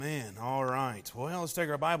Well, let's take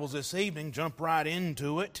our Bibles this evening, jump right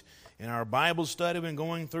into it. In our Bible study we've been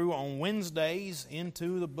going through on Wednesdays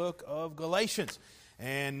into the book of Galatians.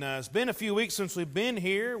 And it's been a few weeks since we've been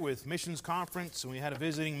here with Missions Conference, and we had a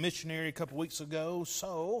visiting missionary a couple weeks ago.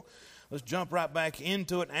 So let's jump right back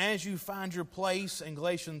into it. As you find your place in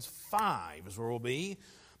Galatians 5 is where we'll be.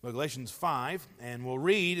 But Galatians 5, and we'll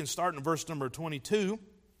read and start in verse number 22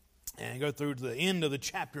 and go through to the end of the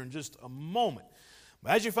chapter in just a moment.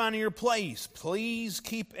 But as you find your place, please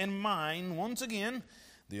keep in mind, once again,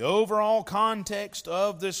 the overall context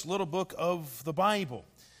of this little book of the Bible.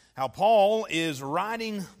 How Paul is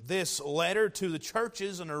writing this letter to the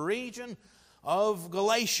churches in the region of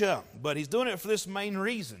Galatia. But he's doing it for this main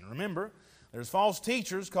reason. Remember, there's false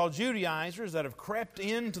teachers called Judaizers that have crept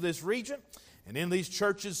into this region and in these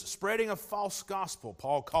churches spreading a false gospel.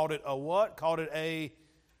 Paul called it a what? Called it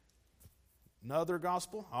another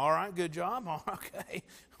gospel? All right, good job. Okay,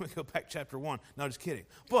 let me go back to chapter 1. No, just kidding.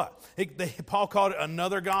 But Paul called it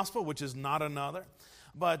another gospel, which is not another.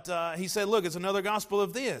 But he said, look, it's another gospel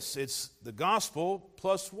of this. It's the gospel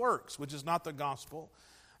plus works, which is not the gospel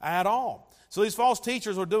at all. So these false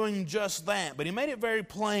teachers were doing just that. But he made it very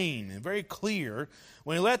plain and very clear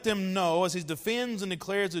when he let them know, as he defends and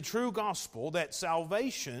declares the true gospel, that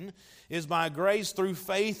salvation is by grace through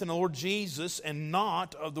faith in the Lord Jesus and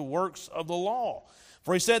not of the works of the law.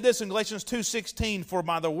 For he said this in Galatians 2:16, for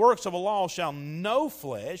by the works of the law shall no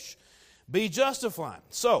flesh be justified.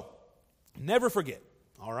 So, never forget,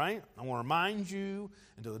 all right? I want to remind you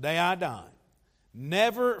until the day I die,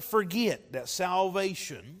 never forget that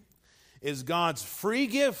salvation is God's free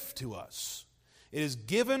gift to us. It is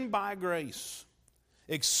given by grace,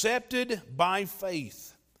 accepted by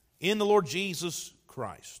faith in the Lord Jesus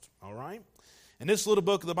Christ. All right? And this little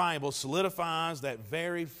book of the Bible solidifies that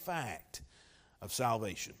very fact of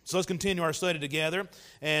salvation. So let's continue our study together.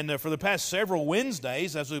 And for the past several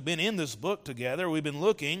Wednesdays, as we've been in this book together, we've been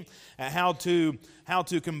looking at how to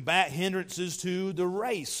combat hindrances to the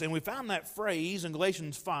race. And we found that phrase in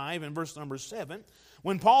Galatians 5 and verse number 7.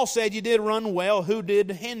 When Paul said, you did run well, who did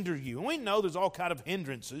hinder you? And we know there's all kind of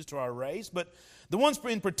hindrances to our race, but the ones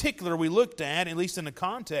in particular we looked at least in the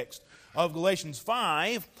context of Galatians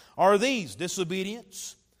 5, are these: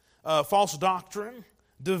 disobedience, false doctrine,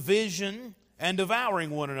 division, and devouring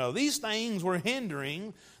one another. These things were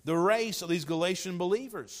hindering the race of these Galatian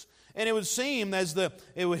believers. And it would seem as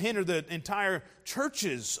it would hinder the entire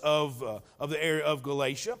churches of the area of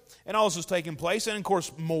Galatia. And all this was taking place. And of course,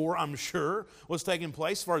 more, I'm sure, was taking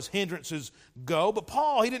place as far as hindrances go. But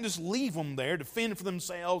Paul, he didn't just leave them there to fend for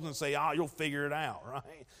themselves and say, you'll figure it out,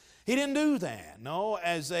 right? He didn't do that. No,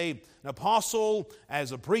 as an apostle,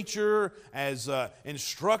 as a preacher, as an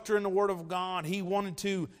instructor in the Word of God, he wanted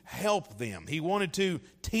to help them. He wanted to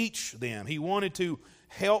teach them. He wanted to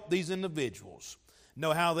help these individuals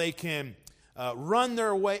know how they can run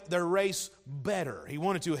their race better. He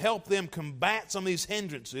wanted to help them combat some of these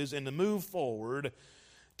hindrances and to move forward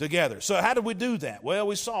together. So how did we do that? Well,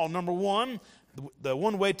 we saw, number one, the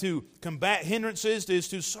one way to combat hindrances is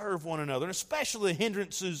to serve one another, especially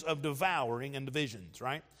hindrances of devouring and divisions,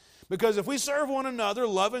 right? Because if we serve one another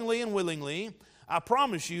lovingly and willingly, I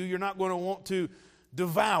promise you, you're not going to want to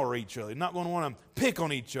devour each other. You're not going to want to pick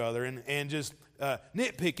on each other and just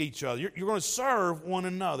nitpick each other. You're going to serve one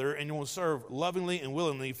another, and you will serve lovingly and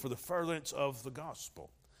willingly for the furtherance of the gospel.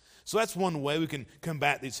 So that's one way we can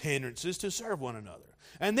combat these hindrances, to serve one another.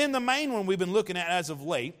 And then the main one we've been looking at as of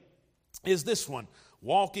late is this one: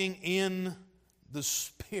 walking in the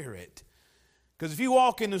Spirit. Because if you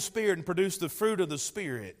walk in the Spirit and produce the fruit of the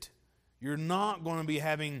Spirit, you're not going to be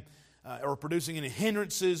having or producing any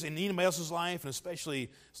hindrances in anybody else's life, and especially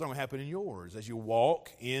it's not going to happen in yours as you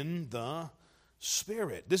walk in the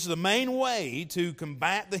Spirit. This is the main way to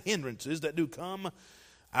combat the hindrances that do come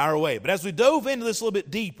our way. But as we dove into this a little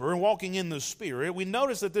bit deeper and walking in the Spirit, we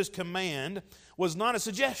noticed that this command was not a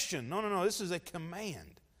suggestion. No, this is a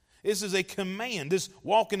command. This is a command. This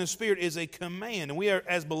walk in the Spirit is a command. And we are,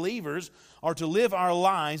 as believers, are to live our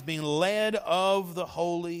lives being led of the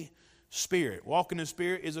Holy Spirit. Walk in the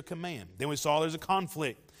Spirit is a command. Then we saw there's a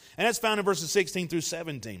conflict. And that's found in verses 16 through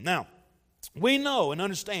 17. Now, we know and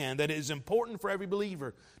understand that it is important for every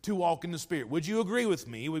believer to walk in the Spirit. Would you agree with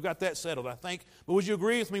me? We've got that settled, I think. But would you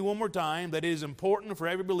agree with me one more time that it is important for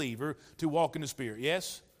every believer to walk in the Spirit?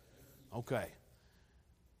 Yes? Okay.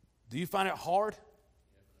 Do you find it hard?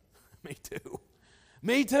 Me too.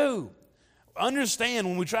 Me too. Understand,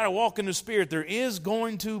 when we try to walk in the Spirit, there is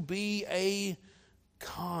going to be a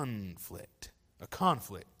conflict. A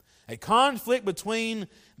conflict. A conflict between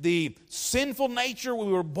the sinful nature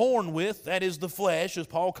we were born with, that is the flesh, as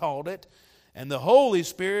Paul called it, and the Holy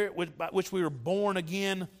Spirit by which we were born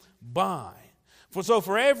again by.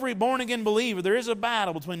 For every born-again believer, there is a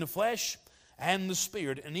battle between the flesh and the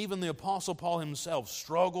Spirit, and even the Apostle Paul himself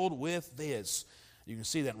struggled with this. You can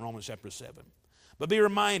see that in Romans chapter 7. But be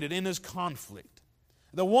reminded, in this conflict,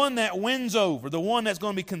 the one that wins over, the one that's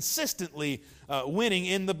going to be consistently winning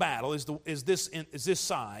in the battle is this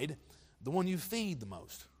side, the one you feed the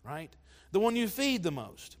most, right? The one you feed the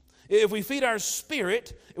most. If we feed our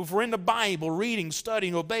spirit, if we're in the Bible, reading,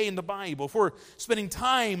 studying, obeying the Bible, if we're spending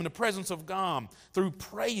time in the presence of God through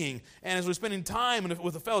praying, and as we're spending time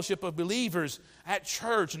with the fellowship of believers at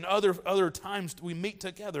church and other times we meet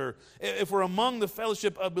together, if we're among the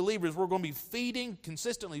fellowship of believers, we're going to be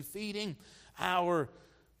consistently feeding our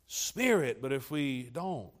spirit. But if we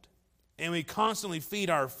don't, and we constantly feed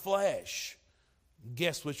our flesh,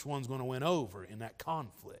 guess which one's going to win over in that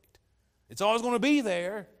conflict? It's always going to be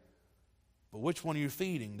there. But which one you're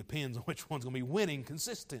feeding depends on which one's going to be winning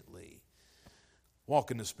consistently.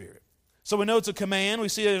 Walk in the Spirit. So we know it's a command. We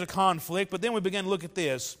see there's a conflict. But then we begin to look at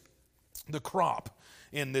this, the crop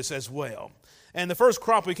in this as well. And the first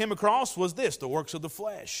crop we came across was this, the works of the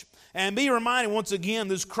flesh. And be reminded once again,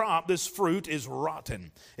 this crop, this fruit is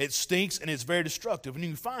rotten. It stinks and it's very destructive. And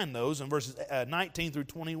you can find those in verses 19 through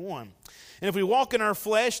 21. And if we walk in our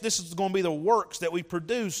flesh, this is going to be the works that we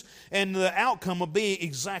produce. And the outcome will be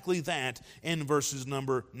exactly that in verses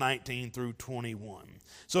number 19 through 21.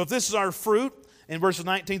 So if this is our fruit, in verses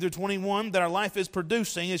 19 through 21, that our life is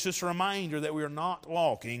producing, it's just a reminder that we are not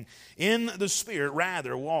walking in the Spirit,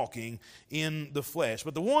 rather walking in the flesh.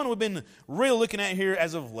 But the one we've been really looking at here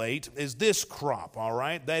as of late is this crop, all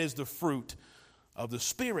right? That is the fruit of the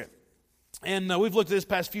Spirit. And we've looked at this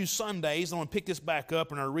past few Sundays. I want to pick this back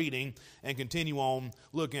up in our reading and continue on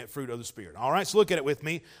looking at fruit of the Spirit. All right, so look at it with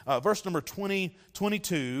me. Verse number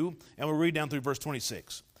 22, and we'll read down through verse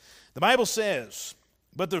 26. The Bible says,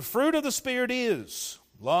 "But the fruit of the Spirit is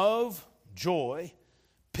love, joy,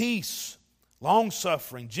 peace,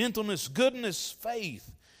 long-suffering, gentleness, goodness,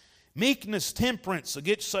 faith, meekness, temperance.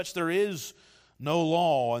 Against such there is no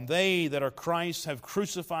law. And they that are Christ have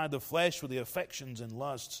crucified the flesh with the affections and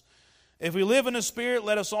lusts. If we live in the Spirit,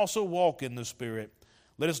 let us also walk in the Spirit.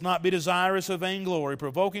 Let us not be desirous of vainglory,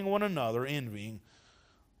 provoking one another, envying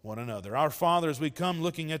one another." Our Father, as we come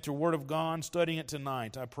looking at your Word of God, studying it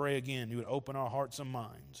tonight, I pray again you would open our hearts and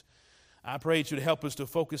minds. I pray that you would help us to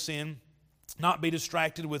focus in, not be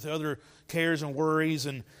distracted with other cares and worries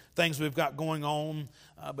and things we've got going on,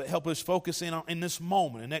 but help us focus in this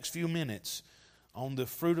moment, the next few minutes, on the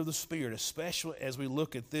fruit of the Spirit, especially as we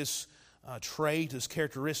look at this trait, this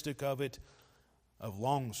characteristic of it, of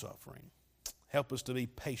long-suffering. Help us to be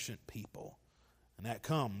patient people. And that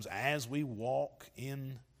comes as we walk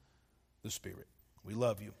in the Spirit. We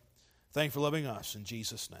love you. Thank you for loving us. In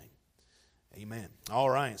Jesus' name, amen.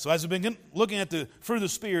 All right. So as we've been looking at the fruit of the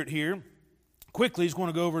Spirit here, quickly just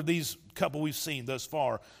want to go over these couple we've seen thus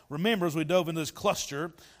far. Remember, as we dove into this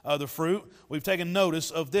cluster of the fruit, we've taken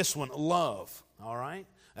notice of this one, love. All right.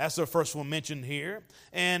 That's the first one mentioned here.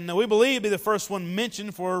 And we believe it'll be the first one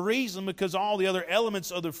mentioned for a reason, because all the other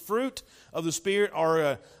elements of the fruit of the Spirit are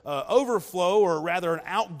an overflow, or rather an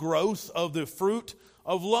outgrowth of the fruit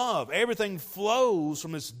of love. Everything flows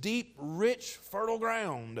from this deep, rich, fertile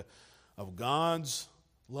ground of God's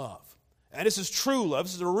love. And this is true love.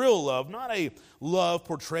 This is a real love, not a love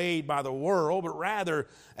portrayed by the world, but rather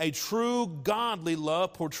a true godly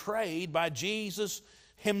love portrayed by Jesus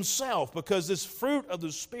Himself, because this fruit of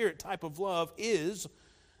the Spirit type of love is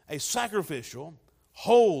a sacrificial,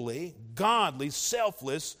 holy, godly,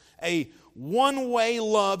 selfless, a one-way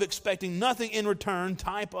love expecting nothing in return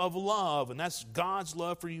type of love. And that's God's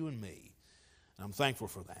love for you and me. And I'm thankful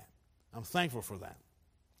for that. I'm thankful for that.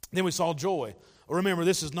 Then we saw joy. Remember,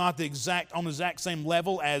 this is not on the exact same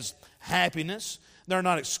level as happiness. They're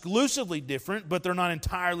not exclusively different, but they're not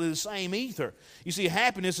entirely the same either. You see,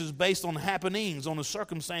 happiness is based on happenings, on the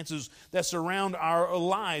circumstances that surround our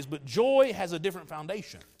lives. But joy has a different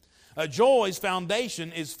foundation. Joy's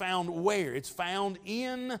foundation is found where? It's found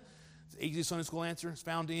in, easy Sunday school answer, it's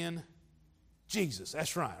found in Jesus.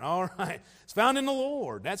 That's right, all right. It's found in the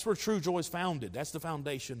Lord. That's where true joy is founded. That's the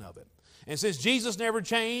foundation of it. And since Jesus never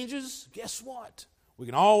changes, guess what? We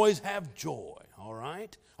can always have joy, all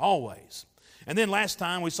right? Always. And then last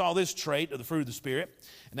time we saw this trait of the fruit of the Spirit,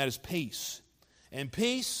 and that is peace. And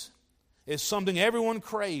peace is something everyone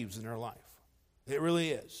craves in their life. It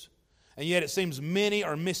really is. And yet it seems many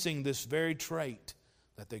are missing this very trait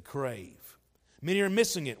that they crave. Many are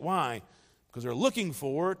missing it. Why? Because they're looking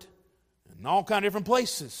for it in all kinds of different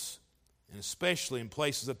places, and especially in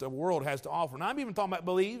places that the world has to offer. And I'm even talking about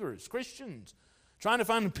believers, Christians, trying to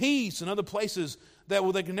find peace in other places that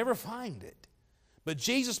they can never find it. But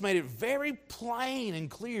Jesus made it very plain and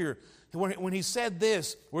clear when he said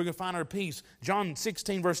this, we're going to find our peace. John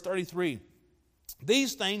 16, verse 33.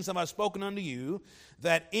 These things have I spoken unto you,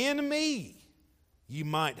 that in me you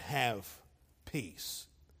might have peace.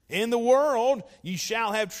 In the world you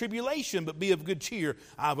shall have tribulation, but be of good cheer.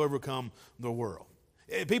 I've overcome the world.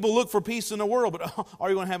 People look for peace in the world, but all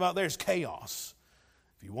you're going to have out there is chaos.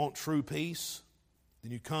 If you want true peace,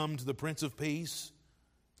 then you come to the Prince of Peace,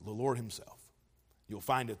 the Lord himself. You'll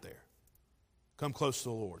find it there. Come close to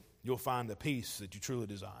the Lord. You'll find the peace that you truly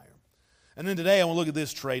desire. And then today I want to look at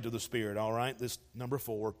this trait of the Spirit, all right? This number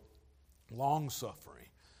 4, long-suffering.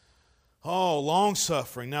 Oh,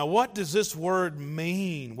 long-suffering. Now, what does this word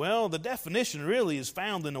mean? Well, the definition really is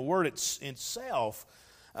found in the word itself.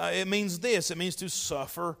 It means this. It means to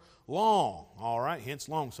suffer long, all right? Hence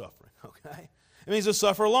long-suffering, okay? It means to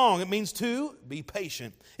suffer long. It means to be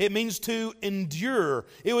patient. It means to endure.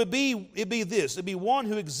 It'd be this. It'd be one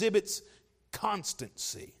who exhibits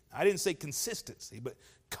constancy. I didn't say consistency, but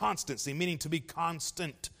constancy, meaning to be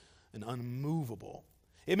constant and unmovable.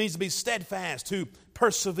 It means to be steadfast, to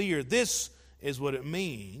persevere. This is what it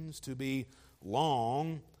means to be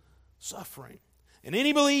long-suffering. And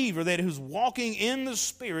any believer that who's walking in the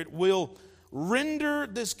Spirit will render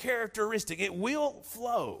this characteristic. It will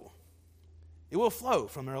flow. It will flow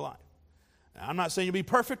from their life. Now, I'm not saying you'll be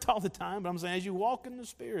perfect all the time, but I'm saying as you walk in the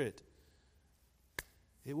Spirit,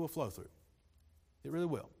 it will flow through. It really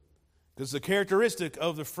will. Because it's a characteristic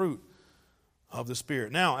of the fruit of the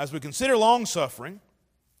Spirit. Now, as we consider long-suffering,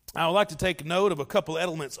 I would like to take note of a couple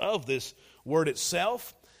elements of this word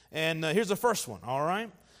itself. And here's the first one, all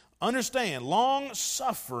right? Understand,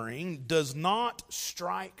 long-suffering does not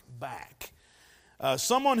strike back.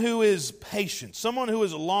 Someone who is patient, someone who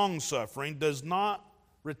is long-suffering does not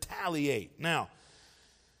retaliate. Now,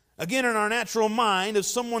 again, in our natural mind, if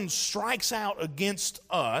someone strikes out against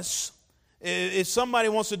us, if somebody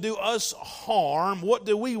wants to do us harm, what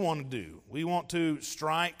do we want to do? We want to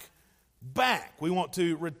strike back. We want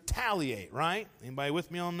to retaliate, right? Anybody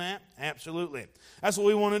with me on that? Absolutely. That's what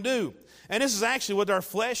we want to do. And this is actually what our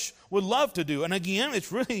flesh would love to do. And again,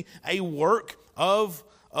 it's really a work of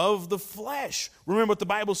the flesh. Remember what the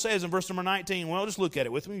Bible says in verse number 19. Well, just look at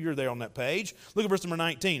it with me. You're there on that page. Look at verse number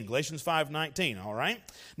 19, Galatians 5:19, all right?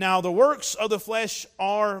 Now, the works of the flesh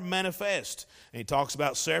are manifest. And he talks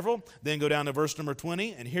about several. Then go down to verse number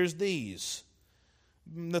 20, and here's these.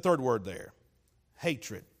 The third word there.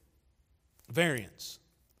 Hatred, variance,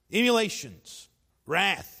 emulations,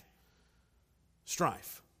 wrath,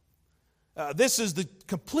 strife. This is the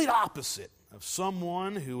complete opposite of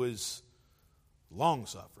someone who is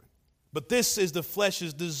long-suffering. But this is the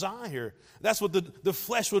flesh's desire. That's what the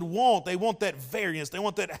flesh would want. They want that variance. They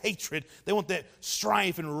want that hatred. They want that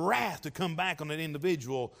strife and wrath to come back on that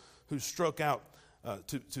individual who struck out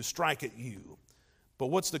to strike at you. But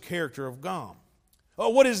what's the character of God? Oh,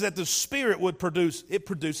 what is that the Spirit would produce? It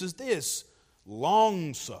produces this,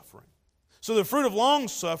 long-suffering. So the fruit of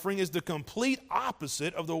long-suffering is the complete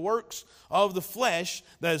opposite of the works of the flesh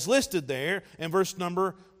that is listed there in verse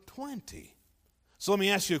number 20. So let me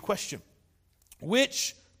ask you a question.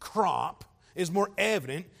 Which crop is more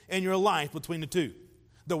evident in your life between the two?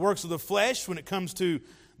 The works of the flesh when it comes to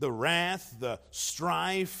the wrath, the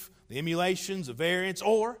strife, the emulations, the variance,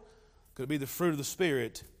 or could it be the fruit of the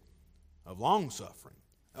Spirit of long-suffering?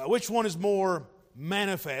 Which one is more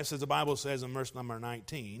manifest, as the Bible says in verse number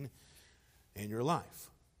 19, in your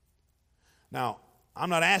life? Now, I'm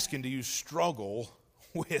not asking do you struggle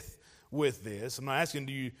with this. I'm not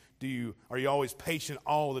asking are you always patient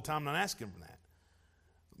all the time? I'm not asking for that.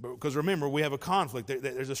 Because remember, we have a conflict.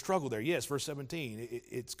 There's a struggle there. Yes, verse 17,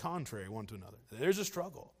 it's contrary one to another. There's a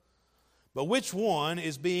struggle. But which one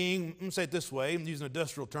is being, let me say it this way, I'm using an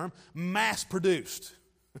industrial term, mass-produced?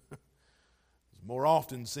 It's more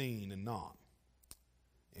often seen than not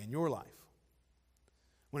in your life.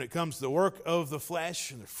 When it comes to the work of the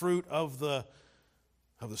flesh and the fruit of the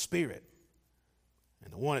Spirit,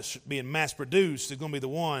 and the one that's being mass-produced is going to be the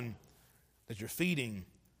one that you're feeding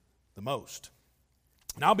the most.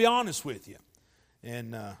 And I'll be honest with you.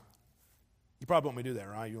 And you probably want me to do that,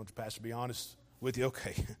 right? You want the pastor to be honest with you?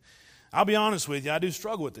 Okay. I'll be honest with you. I do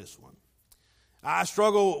struggle with this one. I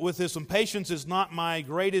struggle with this one. Patience is not my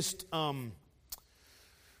greatest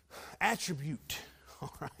attribute.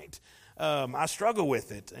 All right. I struggle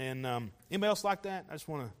with it. And anybody else like that? I just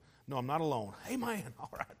want to know I'm not alone. Hey, man. All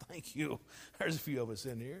right. Thank you. There's a few of us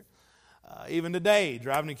in here. Even today,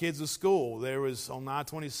 driving the kids to school, there was on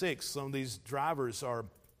I-26, some of these drivers are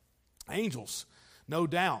angels, no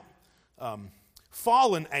doubt.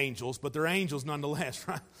 fallen angels, but they're angels nonetheless,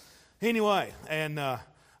 right? Anyway, and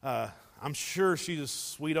I'm sure she's a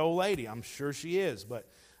sweet old lady. I'm sure she is. But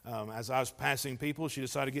as I was passing people, she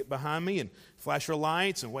decided to get behind me and flash her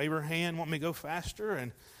lights and wave her hand, want me to go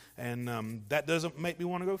faster. And that doesn't make me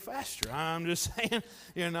want to go faster. I'm just saying,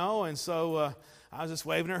 And so I was just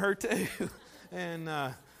waving at her too.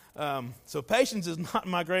 And so patience is not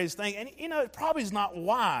my greatest thing. And, it probably is not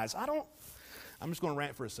wise. I'm just going to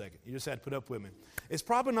rant for a second. You just had to put up with me. It's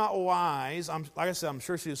probably not wise. Like I said, I'm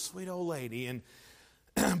sure she's a sweet old lady.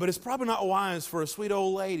 But it's probably not wise for a sweet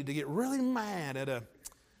old lady to get really mad at a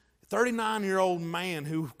 39-year-old man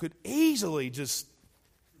who could easily just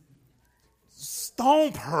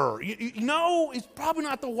stomp her. It's probably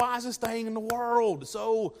not the wisest thing in the world.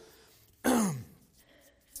 So, what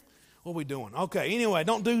are we doing? Okay, anyway,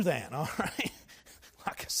 don't do that, all right?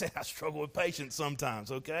 Like I said, I struggle with patience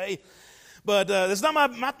sometimes, okay? But it's not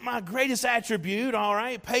my greatest attribute, all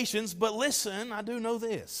right, patience. But listen, I do know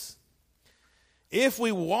this. If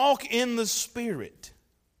we walk in the Spirit,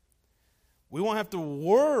 we won't have to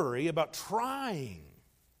worry about trying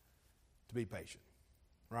to be patient,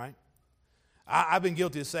 right? I've been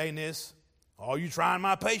guilty of saying this. Oh, you trying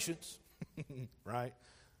my patience, right?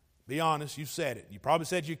 Be honest, you said it. You probably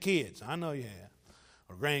said to your kids. I know you have.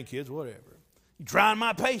 Or grandkids, whatever. You trying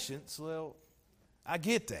my patience. Well, I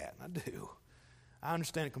get that. I do. I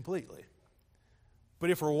understand it completely. But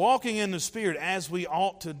if we're walking in the Spirit as we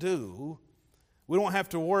ought to do, we don't have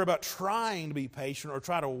to worry about trying to be patient or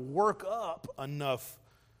try to work up enough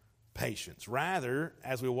patience. Rather,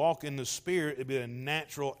 as we walk in the Spirit, it'll be a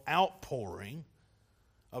natural outpouring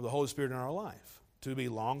of the Holy Spirit in our life to be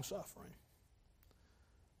long-suffering.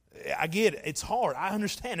 I get it. It's hard. I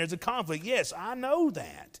understand. There's a conflict. Yes, I know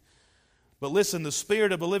that. But listen, the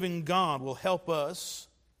Spirit of the living God will help us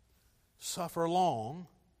suffer long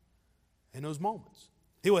in those moments.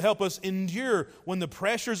 He will help us endure when the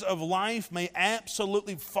pressures of life may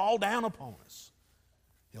absolutely fall down upon us.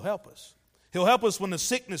 He'll help us. He'll help us when the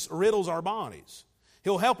sickness riddles our bodies.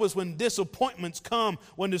 He'll help us when disappointments come,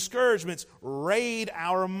 when discouragements raid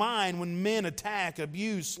our mind, when men attack,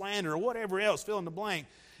 abuse, slander, or whatever else, fill in the blank,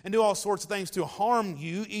 and do all sorts of things to harm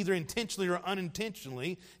you, either intentionally or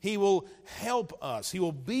unintentionally. He will help us. He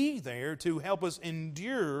will be there to help us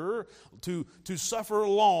endure, to suffer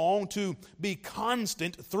long, to be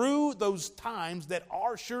constant through those times that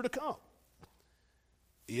are sure to come,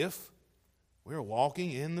 if we're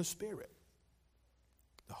walking in the Spirit.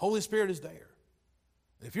 The Holy Spirit is there.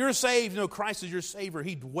 If you're saved, you know Christ is your Savior.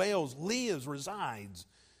 He dwells, lives, resides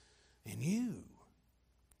in you.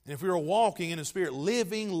 And if we are walking in the Spirit,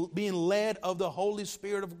 living, being led of the Holy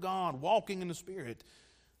Spirit of God, walking in the Spirit,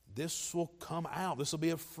 this will come out. This will be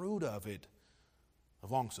a fruit of it,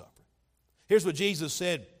 of long-suffering. Here's what Jesus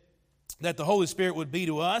said that the Holy Spirit would be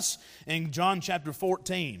to us in John chapter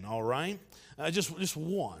 14, all right? Just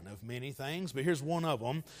one of many things, but here's one of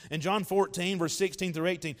them. In John 14, verse 16 through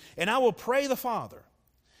 18, "And I will pray the Father,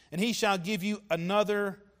 and He shall give you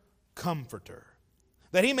another Comforter,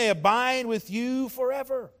 that He may abide with you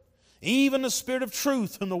forever. Even the Spirit of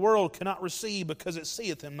truth, whom the world cannot receive, because it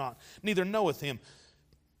seeth Him not, neither knoweth Him,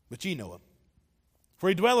 but ye know Him. For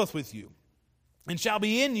He dwelleth with you, and shall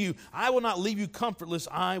be in you. I will not leave you comfortless,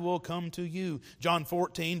 I will come to you." John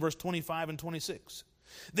 14, verse 25 and 26.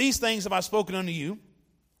 "These things have I spoken unto you,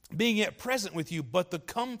 being yet present with you, but the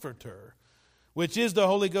Comforter, which is the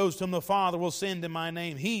Holy Ghost, whom the Father will send in my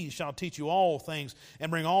name, He shall teach you all things,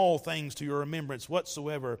 and bring all things to your remembrance,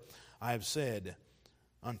 whatsoever I have said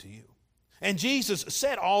unto you." And Jesus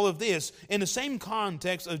said all of this in the same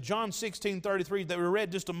context of John 16:33 that we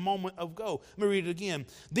read just a moment ago. Let me read it again.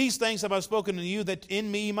 "These things have I spoken to you, that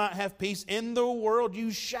in me you might have peace. In the world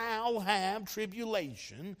you shall have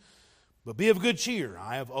tribulation, but be of good cheer.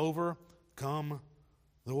 I have overcome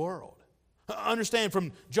the world." Understand,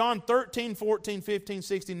 from John 13, 14, 15,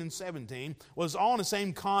 16, and 17 was all in the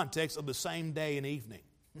same context of the same day and evening.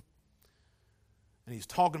 And he's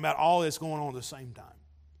talking about all this going on at the same time.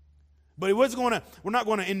 But we're not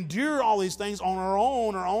going to endure all these things on our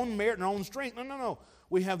own merit and our own strength. No.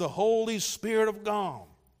 We have the Holy Spirit of God.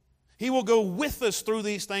 He will go with us through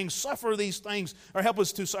these things, suffer these things, or help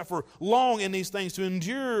us to suffer long in these things, to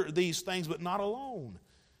endure these things, but not alone.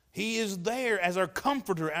 He is there as our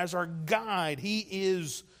comforter, as our guide. He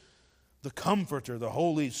is the Comforter, the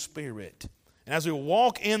Holy Spirit. And as we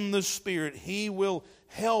walk in the Spirit, He will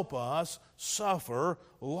help us suffer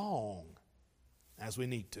long as we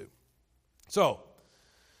need to. So,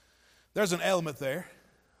 there's an element there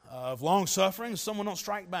of long suffering. Someone don't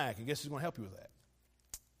strike back. I guess He's going to help you with that.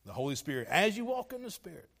 The Holy Spirit, as you walk in the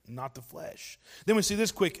Spirit, not the flesh. Then we see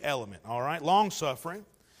this quick element, all right? Long-suffering.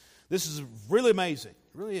 This is really amazing.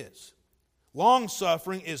 It really is.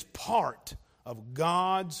 Long-suffering is part of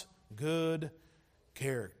God's good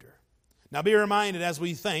character. Now be reminded as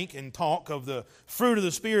we think and talk of the fruit of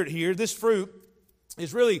the Spirit here, this fruit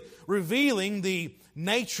is really revealing the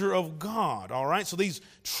nature of God, all right? So these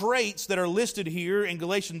traits that are listed here in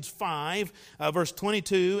Galatians 5, verse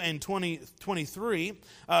 22 and 23,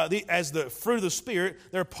 as the fruit of the Spirit,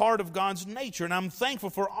 they're part of God's nature. And I'm thankful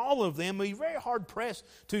for all of them. We're very hard-pressed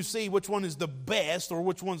to see which one is the best or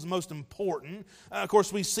which one's the most important. Of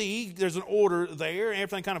course, we see there's an order there, and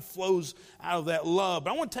everything kind of flows out of that love.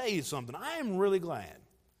 But I want to tell you something. I'm really glad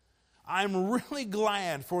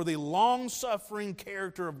for the long-suffering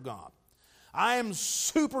character of God. I am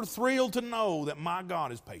super thrilled to know that my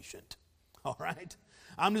God is patient. All right?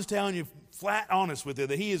 I'm just telling you flat honest with you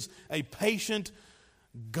that He is a patient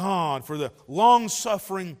God for the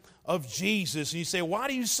long-suffering of Jesus. And you say, why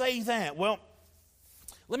do you say that? Well,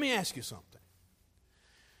 let me ask you something.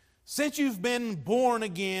 Since you've been born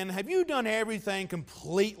again, have you done everything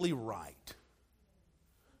completely right?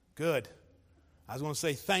 Good. I was going to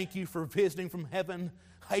say thank you for visiting from heaven.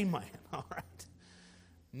 Amen. All right.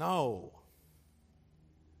 No.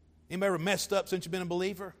 Anybody ever messed up since you've been a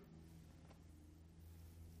believer?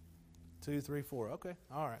 2, 3, 4. Okay.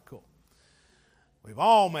 All right, cool. We've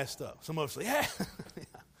all messed up. Some of us say, yeah.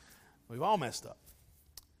 We've all messed up.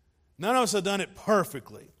 None of us have done it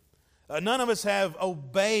perfectly. None of us have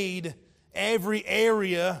obeyed every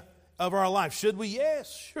area of our life. Should we?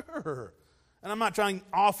 Yes, sure. And I'm not trying to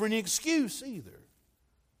offer any excuse either.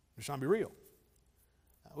 I'm just trying to be real.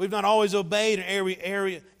 We've not always obeyed in every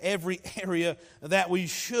area that we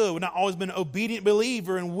should. We've not always been an obedient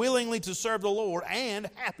believer and willingly to serve the Lord and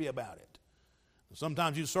happy about it.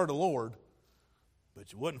 Sometimes you serve the Lord,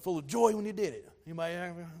 but you wasn't full of joy when you did it. Anybody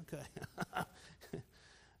ever? Okay.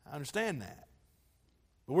 I understand that.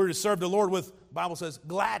 But we're to serve the Lord with, the Bible says,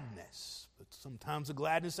 gladness. But sometimes the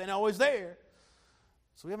gladness ain't always there.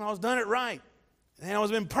 So we haven't always done it right. It ain't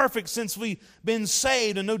always been perfect since we've been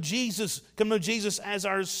saved and come know Jesus as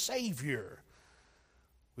our Savior.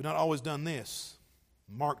 We've not always done this.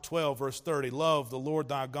 Mark 12, verse 30, love the Lord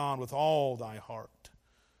thy God with all thy heart,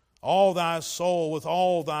 all thy soul, with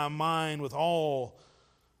all thy mind, with all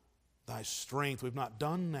thy strength. We've not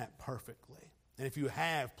done that perfectly. And if you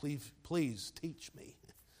have, please teach me.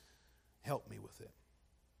 Help me with it.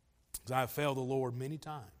 Because I have failed the Lord many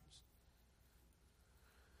times.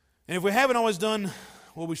 And if we haven't always done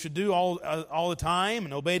what we should do all the time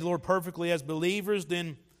and obeyed the Lord perfectly as believers,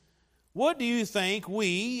 then what do you think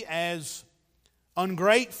we as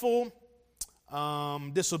ungrateful,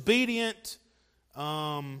 disobedient,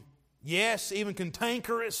 yes, even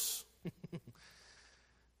cantankerous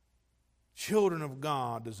children of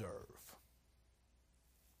God deserve?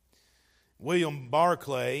 William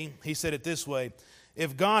Barclay, he said it this way,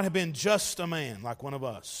 if God had been just a man like one of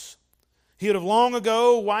us, He would have long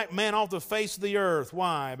ago wiped man off the face of the earth.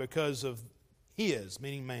 Why? Because of his,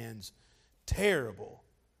 meaning man's, terrible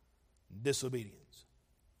disobedience.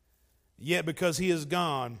 Yet because He is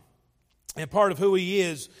God, and part of who He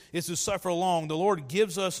is to suffer long, the Lord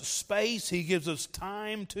gives us space, He gives us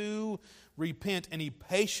time to repent, and He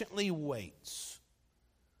patiently waits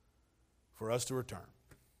for us to return.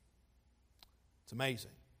 It's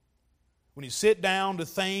amazing. When you sit down to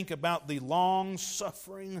think about the long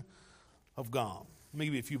suffering of God. Let me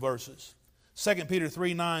give you a few verses. 2 Peter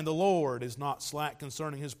 3:9, the Lord is not slack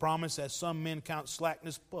concerning His promise, as some men count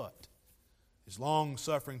slackness, but is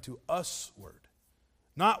long-suffering to usward,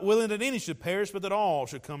 not willing that any should perish, but that all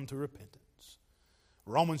should come to repentance.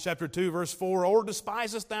 Romans chapter 2, verse 4, or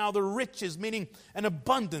despisest thou the riches, meaning an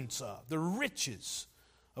abundance of, the riches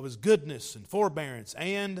of His goodness and forbearance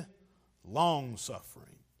and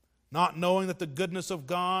long-suffering, not knowing that the goodness of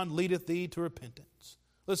God leadeth thee to repentance.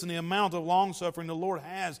 Listen, the amount of long-suffering the Lord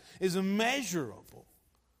has is immeasurable.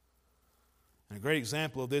 And a great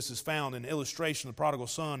example of this is found in the illustration of the prodigal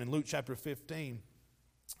son in Luke chapter 15.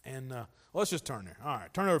 And let's just turn there. All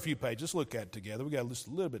right, turn over a few pages. Let's look at it together. We've got just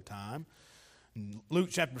a little bit of time. Luke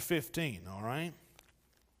chapter 15, all right?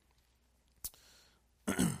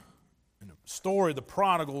 And the story of the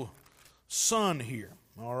prodigal son here,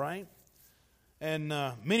 all right? And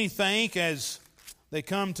many think as they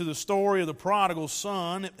come to the story of the prodigal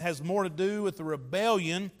son, it has more to do with the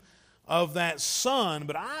rebellion of that son.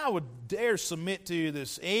 But I would dare submit to you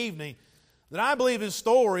this evening that I believe his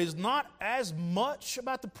story is not as much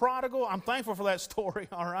about the prodigal. I'm thankful for that story,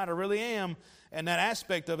 all right? I really am, and that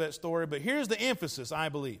aspect of that story. But here's the emphasis, I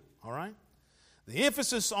believe, all right? The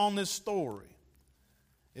emphasis on this story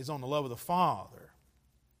is on the love of the Father,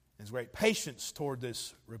 his great patience toward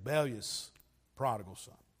this rebellious prodigal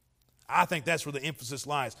son. I think that's where the emphasis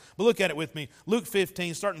lies. But look at it with me. Luke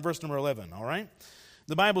 15, starting verse number 11, all right?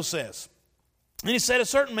 The Bible says, "And he said, a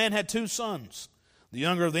certain man had 2 sons. The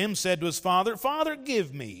younger of them said to his father, Father,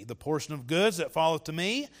 give me the portion of goods that falleth to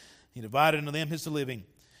me. He divided unto them his living.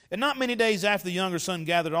 And not many days after, the younger son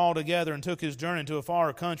gathered all together and took his journey into a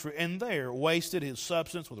far country, and there wasted his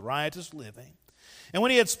substance with riotous living. And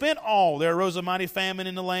when he had spent all, there arose a mighty famine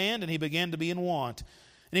in the land, and he began to be in want.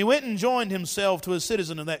 And he went and joined himself to a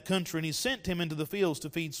citizen of that country, and he sent him into the fields to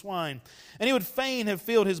feed swine. And he would fain have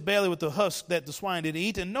filled his belly with the husk that the swine did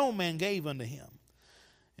eat, and no man gave unto him.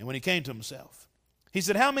 And when he came to himself, he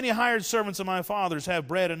said, How many hired servants of my father's have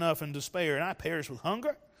bread enough and to spare, and I perish with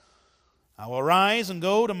hunger? I will arise and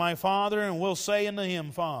go to my father, and will say unto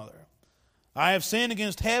him, Father, I have sinned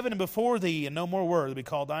against heaven and before thee, and no more worthy to be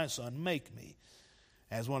called thy son. Make me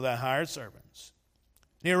as one of thy hired servants.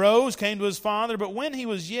 And he arose, came to his father, but when he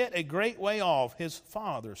was yet a great way off, his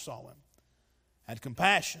father saw him, had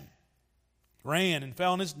compassion, ran and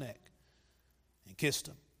fell on his neck, and kissed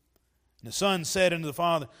him. And the son said unto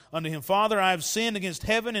him, Father, I have sinned against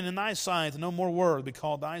heaven and in thy sight, and no more worthy to be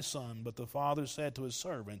called thy son. But the father said to his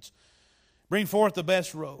servants, Bring forth the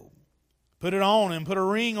best robe, put it on him, put a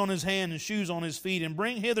ring on his hand and shoes on his feet, and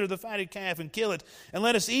bring hither the fatted calf and kill it, and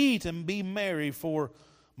let us eat and be merry. For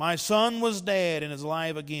my son was dead and is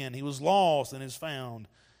alive again. He was lost and is found.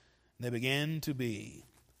 And they began to be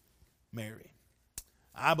merry.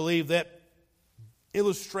 I believe that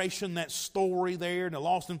illustration, that story there in the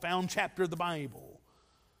lost and found chapter of the Bible,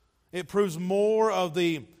 it proves more of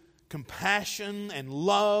the compassion and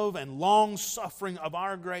love and long-suffering of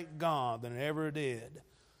our great God than it ever did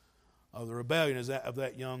of the rebellion of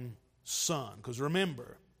that young son. Because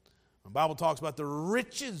remember, the Bible talks about the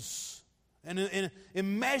riches and an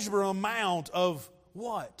immeasurable amount of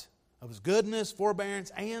what? Of his goodness, forbearance,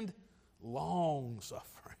 and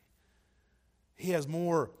long-suffering. He has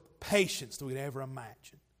more patience than we'd ever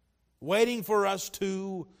imagine, waiting for us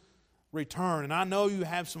to return. And I know you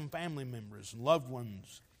have some family members and loved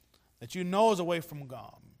ones that you know is away from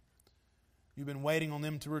God. You've been waiting on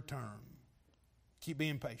them to return. Keep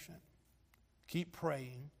being patient. Keep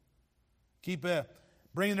praying. Keep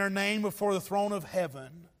bringing their name before the throne of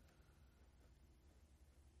heaven.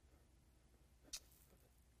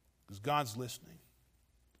 Because God's listening.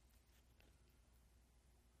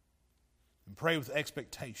 And pray with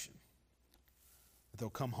expectation that they'll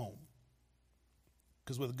come home.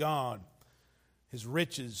 Because with God, his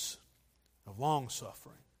riches of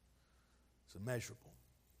long-suffering is immeasurable.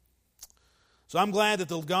 So I'm glad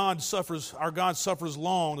that our God suffers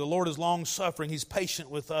long. The Lord is long-suffering. He's patient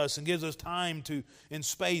with us and gives us time and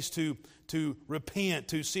space to repent,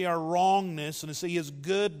 to see our wrongness and to see his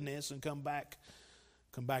goodness and come back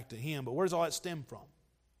to him. But where does all that stem from?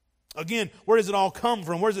 Again, where does it all come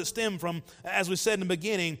from? Where does it stem from? As we said in the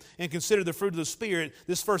beginning, and consider the fruit of the Spirit,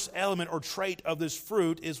 this first element or trait of this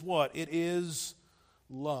fruit is what? It is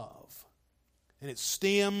love. And it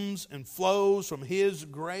stems and flows from his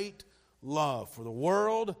great love for the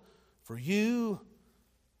world, for you,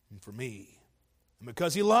 and for me. And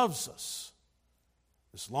because he loves us,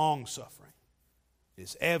 this long-suffering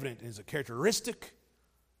is evident and is a characteristic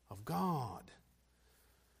of God.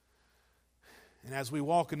 And as we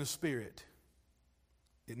walk in the Spirit,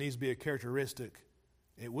 it needs to be a characteristic.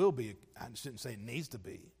 It will be. I shouldn't say it needs to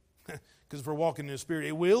be. Because if we're walking in the Spirit,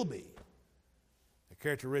 it will be a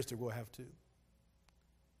characteristic we'll have too.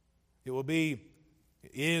 It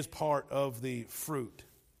is part of the fruit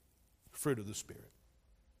of the Spirit.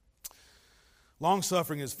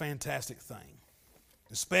 Long-suffering is a fantastic thing,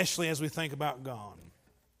 especially as we think about God.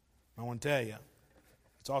 I want to tell you,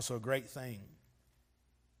 it's also a great thing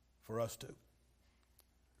for us too.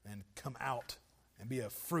 And come out and be a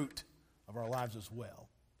fruit of our lives as well.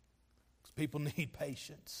 Because people need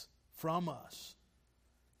patience from us.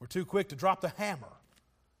 We're too quick to drop the hammer.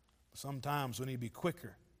 Sometimes we need to be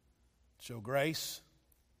quicker, show grace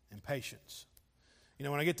and patience. You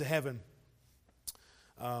know, when I get to heaven,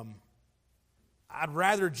 I'd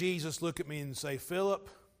rather Jesus look at me and say, Philip,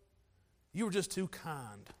 you were just too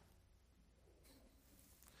kind.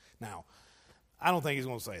 Now, I don't think he's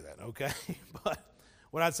going to say that, okay? But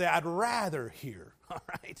what I'd say, I'd rather hear, all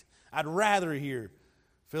right? I'd rather hear,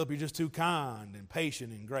 Philip, you're just too kind and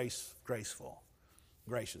patient and graceful.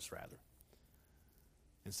 Gracious, rather.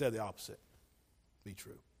 Instead of the opposite. Be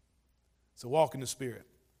true. So walk in the Spirit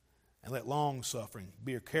and let long-suffering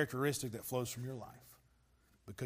be a characteristic that flows from your life.